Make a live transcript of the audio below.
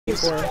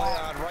before.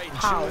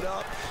 How?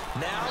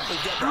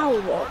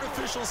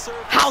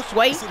 How,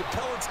 Sway?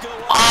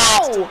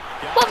 Oh!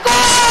 Let's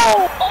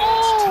go!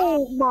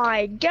 Oh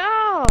my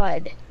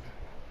god!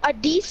 A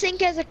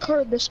desync has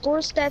occurred. The score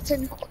stats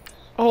in.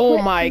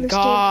 Oh my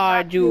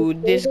god,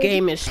 dude, this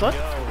game is such.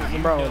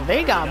 Bro,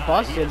 they got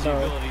busted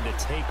though.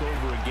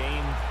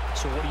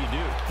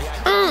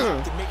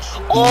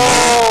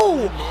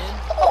 Oh!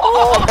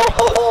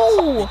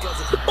 Oh!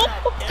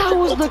 That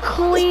was the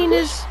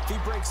cleanest.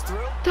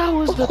 That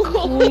was the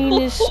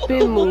cleanest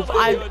spin move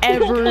I've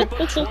ever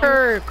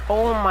heard.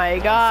 Oh my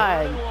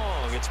god.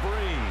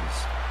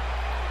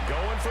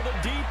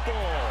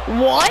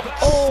 What?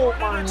 Oh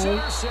my.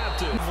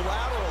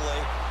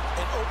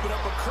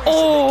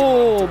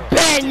 Oh,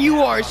 Ben,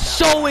 you are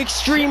so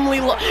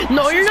extremely lucky.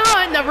 No, you're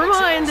not. Never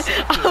mind.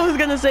 I was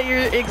gonna say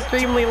you're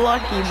extremely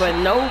lucky, but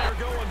no.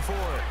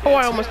 Oh,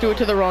 I almost threw it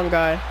to the wrong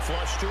guy.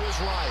 Flush to his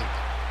right.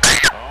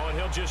 Oh, and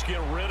he'll just get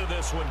rid of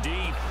this one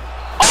deep.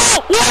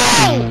 Oh!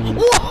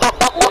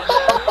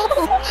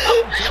 Whoa!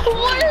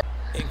 What?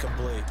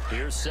 Incomplete.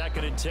 Here's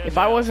 2nd and 10. If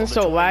I wasn't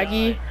so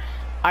laggy,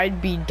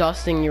 I'd be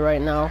dusting you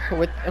right now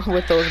with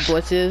those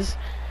blitzes.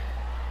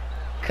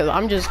 Cause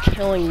I'm just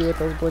killing you with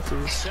those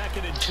blitzes.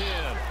 2nd and 10.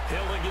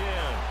 Hill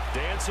again.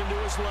 Dancing to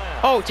his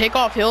left. Oh, take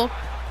off, Hill.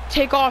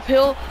 Take off,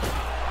 Hill.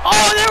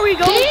 Oh, there we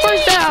go.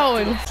 First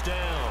down.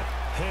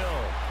 Hill.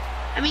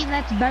 I mean,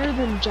 that's better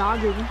than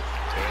jogging.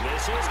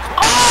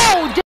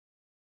 Oh,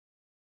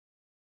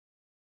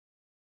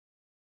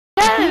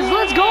 yes,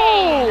 let's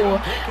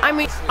go. I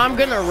mean, I'm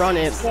gonna run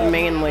it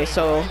mainly,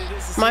 so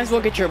might as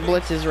well get your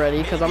blitzes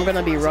ready, cause I'm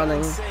gonna be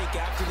running.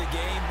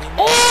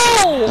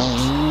 Oh!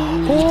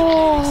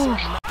 Oh!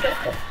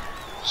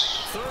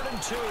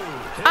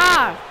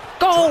 Ah!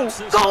 Go!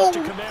 Go!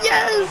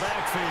 Yes!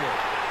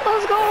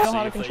 Let's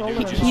go!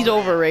 He's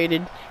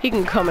overrated. He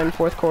can come in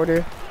 4th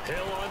quarter.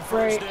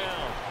 Right.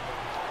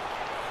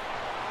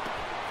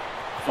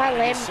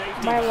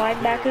 My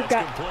linebacker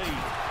got.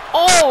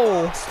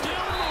 Oh!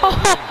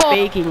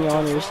 Baking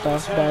on your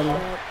stuff, Ben.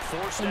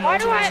 Why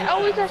do I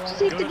always have to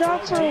take the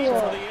dog for a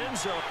walk?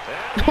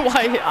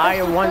 Why?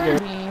 I wonder.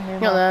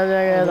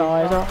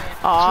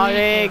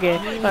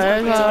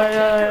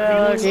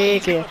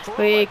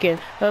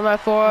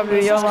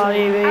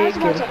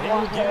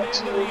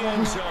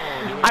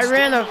 I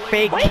ran a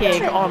fake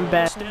kick on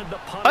Ben.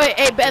 Oh,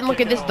 hey Ben, look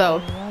at this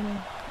though.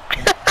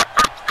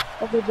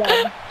 Good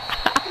job.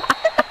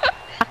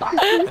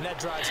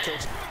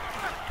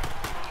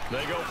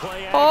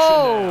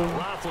 Oh!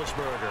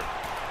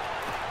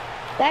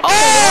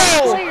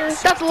 Oh!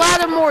 That's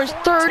Lattimore's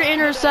 3rd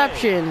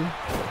interception.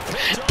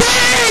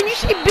 Damn! You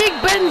see Big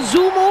Ben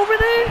zoom over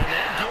there?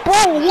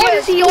 Bro, what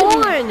is he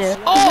on?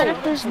 Oh!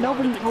 If there's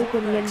nobody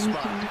open, then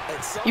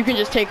you can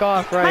just take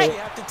off, right?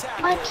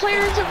 My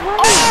player isn't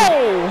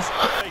running.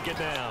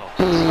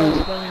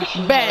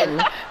 Oh!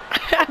 Ben.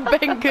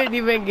 Ben couldn't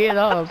even get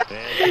up.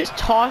 Just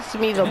tossed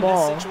me the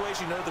ball.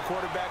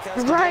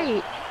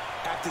 Right.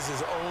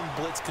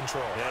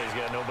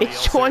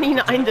 It's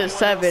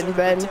 29-7,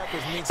 Ben.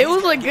 It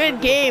was a good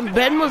game.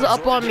 Ben was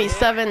up on me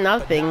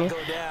 7-0,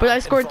 but I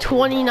scored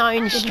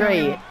 29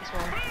 straight.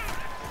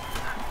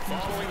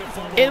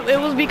 It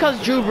was because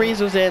Drew Brees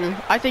was in.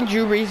 I think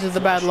Drew Brees is the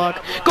bad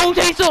luck. Go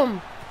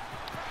Taysom!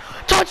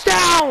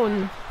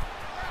 Touchdown!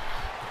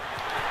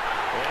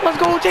 Let's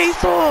go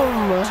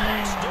Taysom!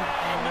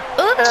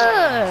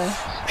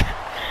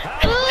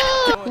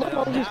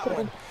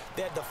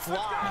 They had to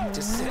fly,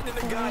 just sending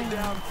the guy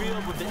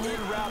downfield with the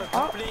in-route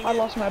accompanying. I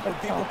lost my big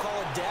People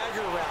call it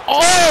dagger route.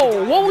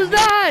 Oh, what was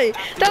that?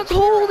 That's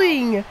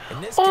holding.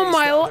 Oh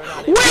my,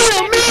 wait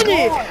a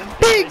minute.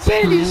 Big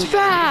Ben is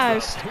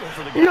fast.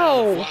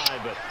 No,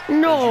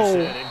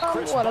 no.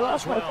 What? I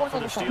lost my point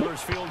on the side.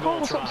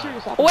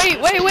 Wait.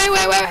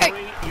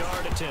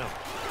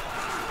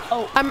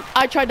 Oh,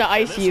 I tried to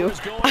ice you.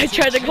 I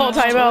tried to call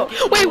timeout.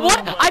 Wait,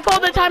 what? I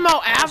called the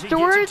timeout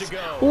afterwards?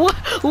 What?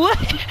 What?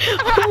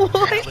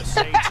 What?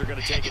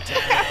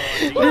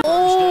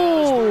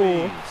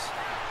 Oh!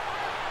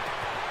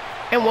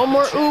 And one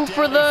more ooh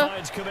for the.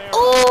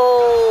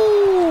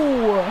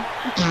 Oh!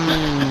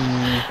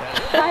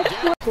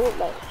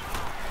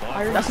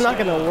 That's not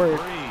gonna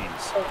work.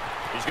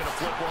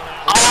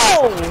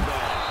 Oh!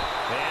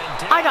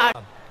 I got.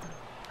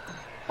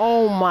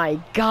 Oh my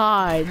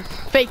god.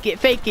 Fake it.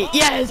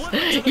 Yes!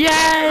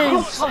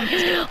 Yes!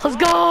 Let's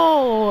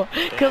go!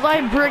 Because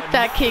I bricked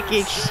that kick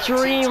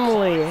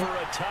extremely.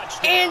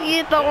 And you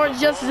hit the orange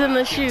justice in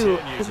the shoe.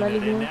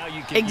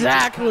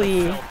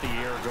 Exactly.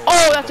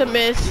 Oh, that's a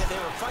miss.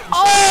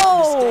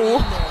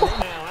 Oh!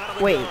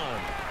 Wait.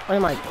 What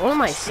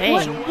am I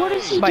saying? What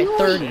is he By doing?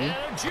 30.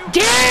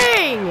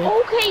 Dang!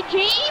 Okay,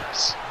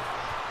 James.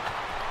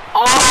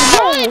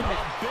 Oh!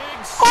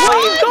 Oh,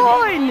 he's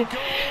gone!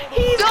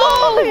 He's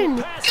gone!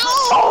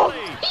 Go!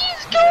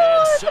 He's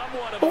gone!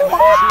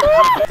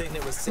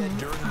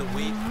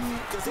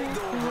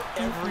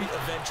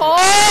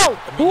 Oh!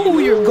 Ooh,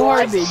 you're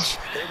garbage.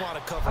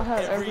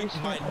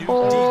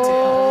 Oh!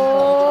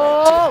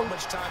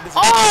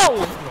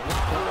 Oh!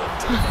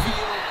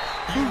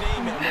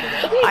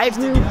 I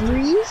Drew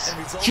Brees.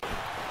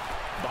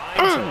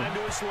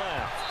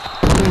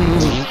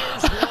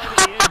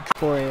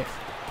 For it.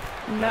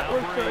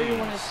 Network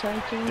 31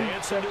 attempting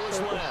check circle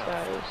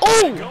status.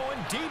 Oh!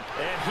 Going deep,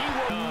 and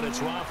he won. It's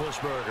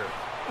Roethlisberger.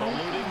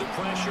 Eluding the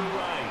pressure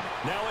right.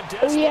 Now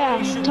a Oh yeah,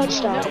 desperation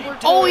touchdown. throw.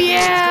 Oh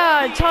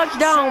yeah,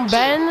 touchdown,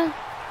 Ben.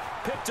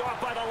 Picked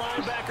off by the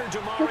linebacker,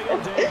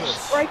 Demario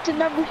Davis. Right to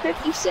number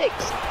 56.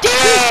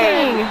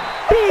 Dang!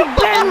 Big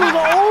Ben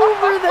was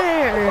over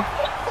there.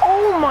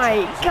 Oh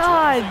my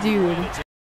God, dude.